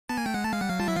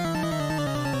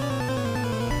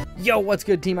Yo, what's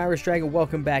good, Team Irish Dragon?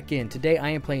 Welcome back in. Today I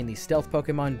am playing the stealth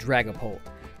Pokemon Dragapult,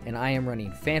 and I am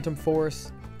running Phantom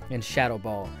Force and Shadow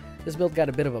Ball. This build got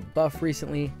a bit of a buff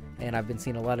recently, and I've been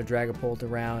seeing a lot of Dragapult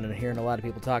around and hearing a lot of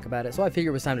people talk about it, so I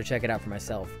figured it was time to check it out for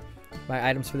myself. My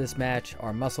items for this match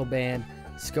are Muscle Band,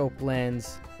 Scope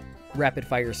Lens, Rapid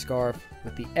Fire Scarf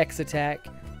with the X attack,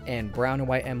 and brown and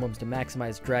white emblems to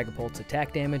maximize Dragapult's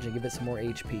attack damage and give it some more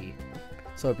HP.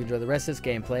 So if you enjoy the rest of this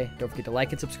gameplay, don't forget to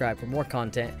like and subscribe for more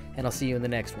content, and I'll see you in the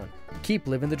next one. Keep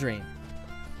living the dream.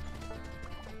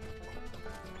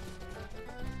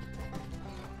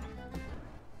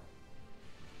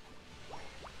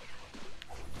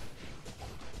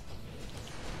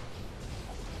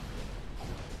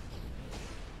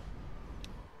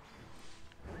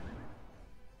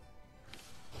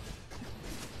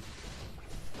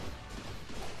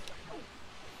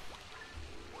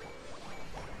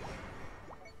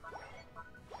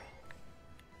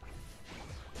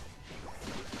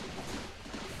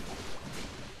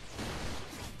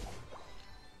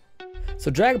 So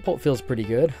Dragapult feels pretty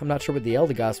good. I'm not sure what the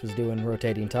Eldegoss was doing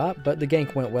rotating top, but the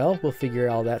gank went well. We'll figure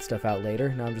all that stuff out later.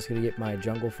 Now I'm just going to get my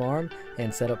jungle farm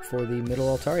and set up for the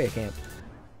middle Altaria camp.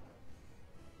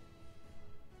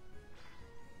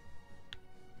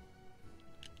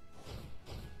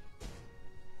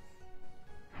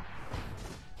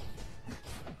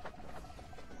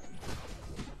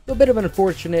 A bit of an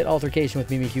unfortunate altercation with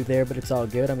Mimikyu there, but it's all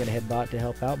good. I'm going to head bot to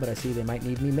help out, but I see they might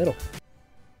need me middle.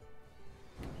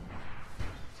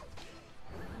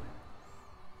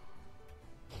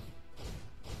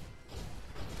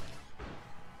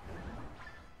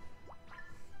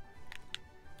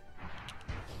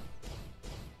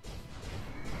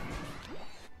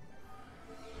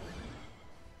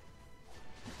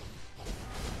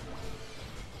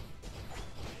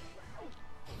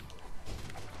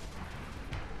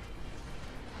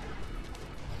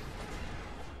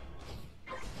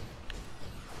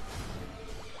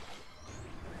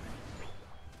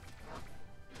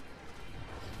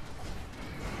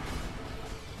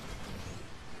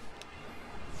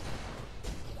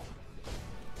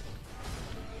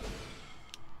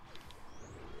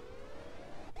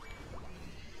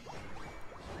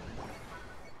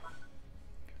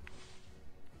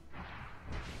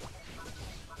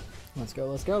 Let's go,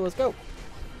 let's go, let's go.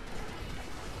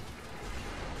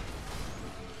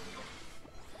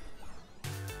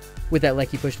 With that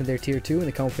Lecky pushing their tier 2 and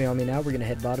the Comfey on me now, we're going to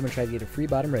head bottom and try to get a free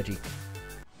bottom Reggie.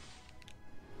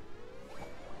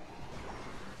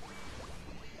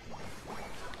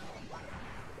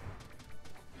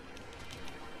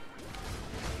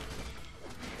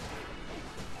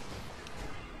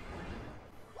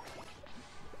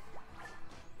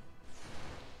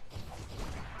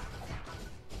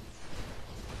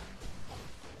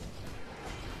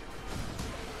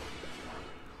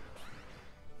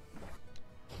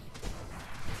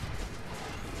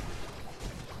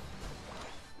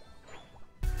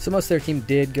 So most of their team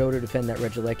did go to defend that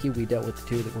Regieleki. We dealt with the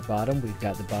two that were bottom. We've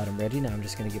got the bottom Reggie. Now I'm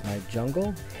just going to get my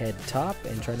jungle, head top,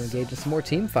 and try to engage in some more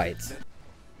team fights.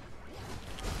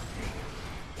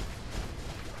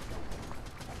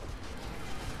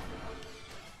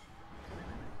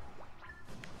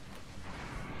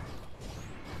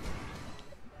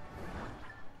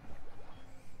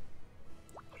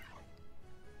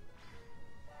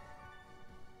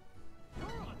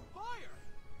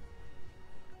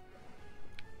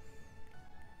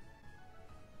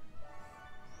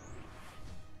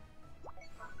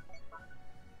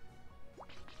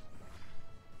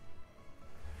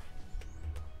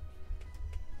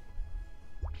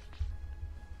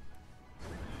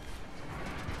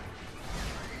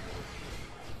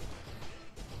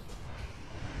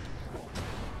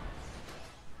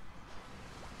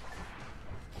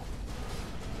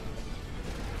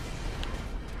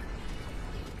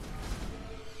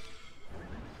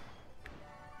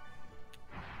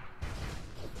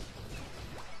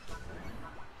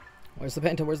 Where's the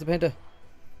Penta? Where's the Penta?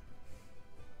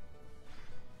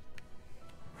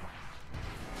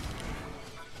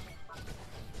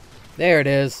 There it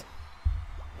is.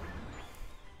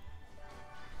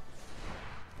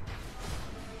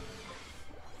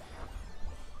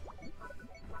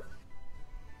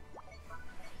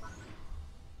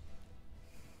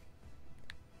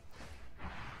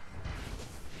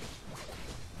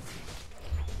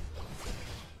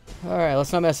 Alright,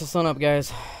 let's not mess this one up,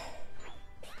 guys.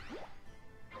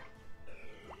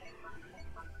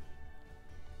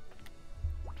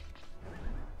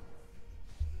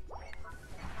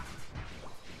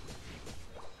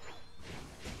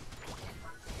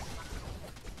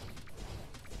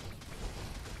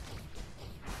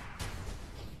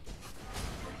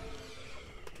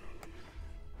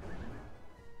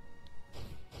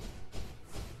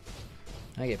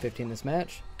 I get 15 this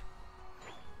match.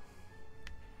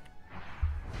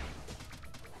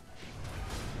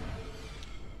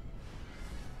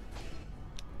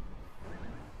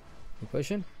 You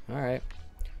pushing? Alright.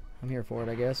 I'm here for it,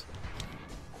 I guess.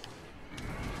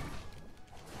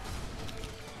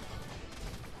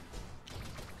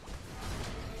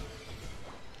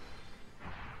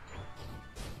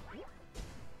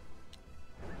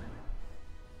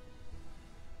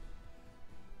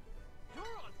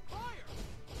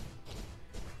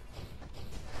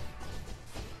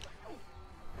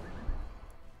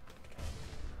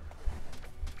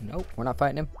 Nope, we're not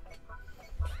fighting him.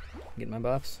 Get my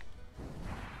buffs.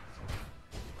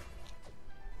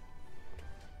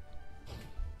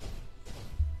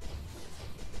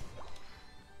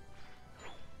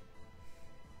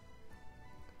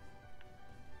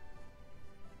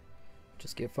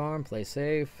 Just get farm, play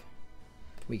safe.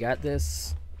 We got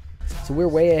this. So we're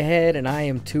way ahead, and I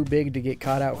am too big to get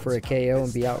caught out for a KO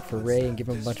and be out for Ray and give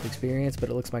him a bunch of experience, but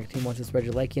it looks like my team wants to spread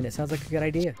your Regieleki, and it sounds like a good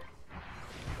idea.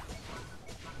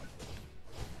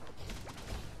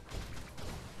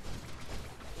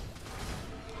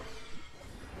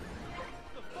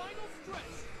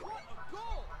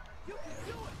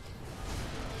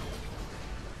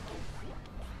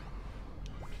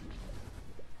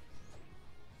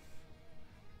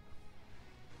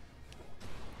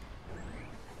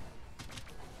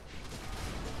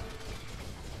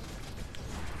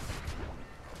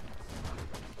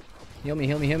 Heal me,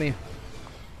 heal me, heal me.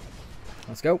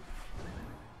 Let's go.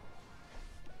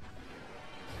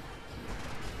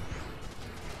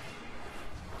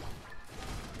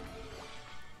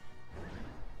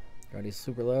 God, he's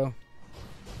super low.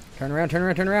 Turn around, turn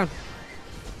around, turn around.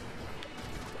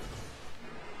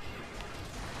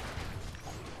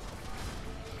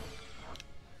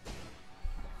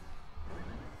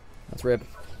 Let's rip.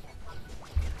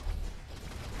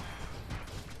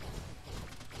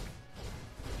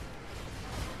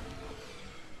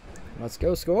 Let's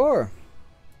go score.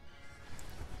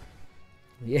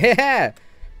 Yeah.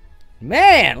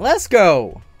 Man, let's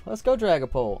go. Let's go,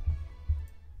 Dragapult.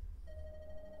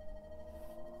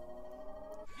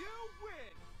 You win.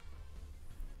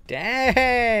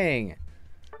 Dang.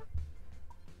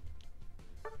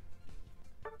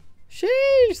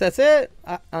 Sheesh, that's it.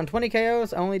 On 20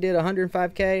 KOs, I only did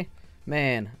 105k.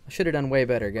 Man, I should have done way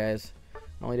better, guys.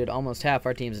 I only did almost half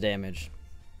our team's damage.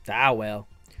 Ah, well.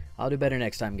 I'll do better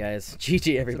next time, guys.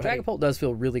 GG, everybody. So Dragapult does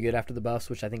feel really good after the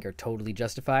buffs, which I think are totally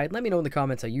justified. Let me know in the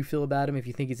comments how you feel about him, if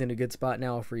you think he's in a good spot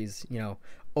now, if he's, you know,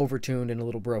 overtuned and a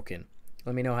little broken.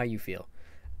 Let me know how you feel.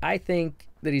 I think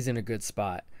that he's in a good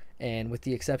spot, and with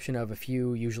the exception of a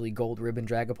few usually gold ribbon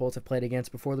Dragapults I've played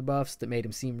against before the buffs that made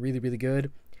him seem really, really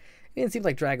good, it didn't seem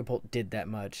like Dragapult did that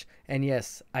much. And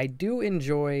yes, I do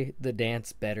enjoy the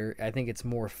dance better. I think it's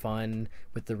more fun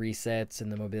with the resets and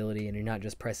the mobility, and you're not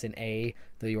just pressing A,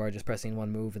 though you are just pressing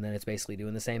one move and then it's basically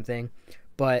doing the same thing.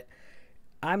 But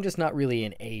I'm just not really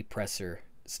an A presser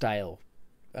style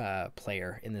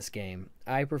player in this game.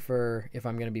 I prefer, if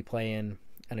I'm going to be playing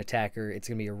an attacker, it's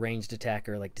going to be a ranged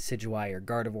attacker like Decidueye or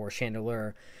Gardevoir,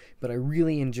 Chandelure. But I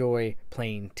really enjoy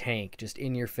playing tank, just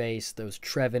in your face, those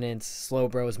Trevenants,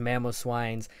 Slowbros,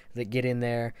 Mamoswines that get in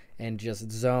there and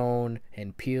just zone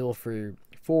and peel for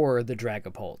the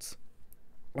Dragapults.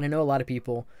 And I know a lot of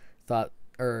people thought,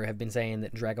 or have been saying,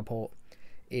 that Dragapult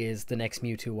is the next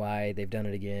Mewtwo. They've done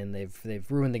it again.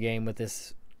 They've ruined the game with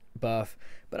this buff,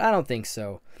 but I don't think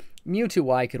so.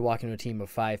 Mewtwo could walk into a team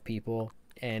of 5 people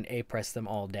and A-press them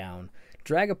all down.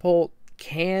 Dragapult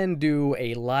can do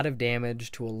a lot of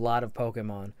damage to a lot of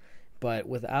Pokemon, but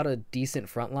without a decent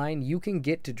front line, you can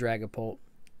get to Dragapult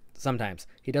sometimes.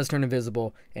 He does turn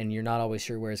invisible, and you're not always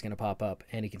sure where he's going to pop up,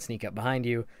 and he can sneak up behind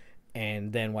you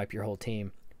and then wipe your whole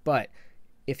team. But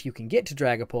if you can get to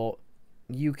Dragapult,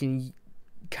 you can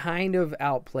kind of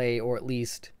outplay, or at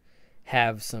least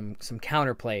have some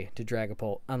counterplay to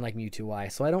Dragapult, unlike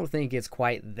Mewtwo. So I don't think it's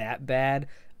quite that bad.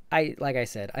 Like I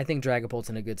said, I think Dragapult's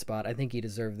in a good spot. I think he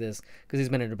deserved this because he's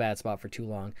been in a bad spot for too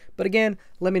long. But again,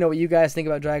 let me know what you guys think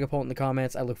about Dragapult in the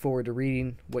comments. I look forward to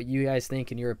reading what you guys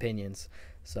think and your opinions.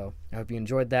 So I hope you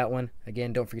enjoyed that one.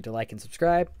 Again, don't forget to like and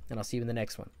subscribe, and I'll see you in the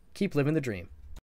next one. Keep living the dream.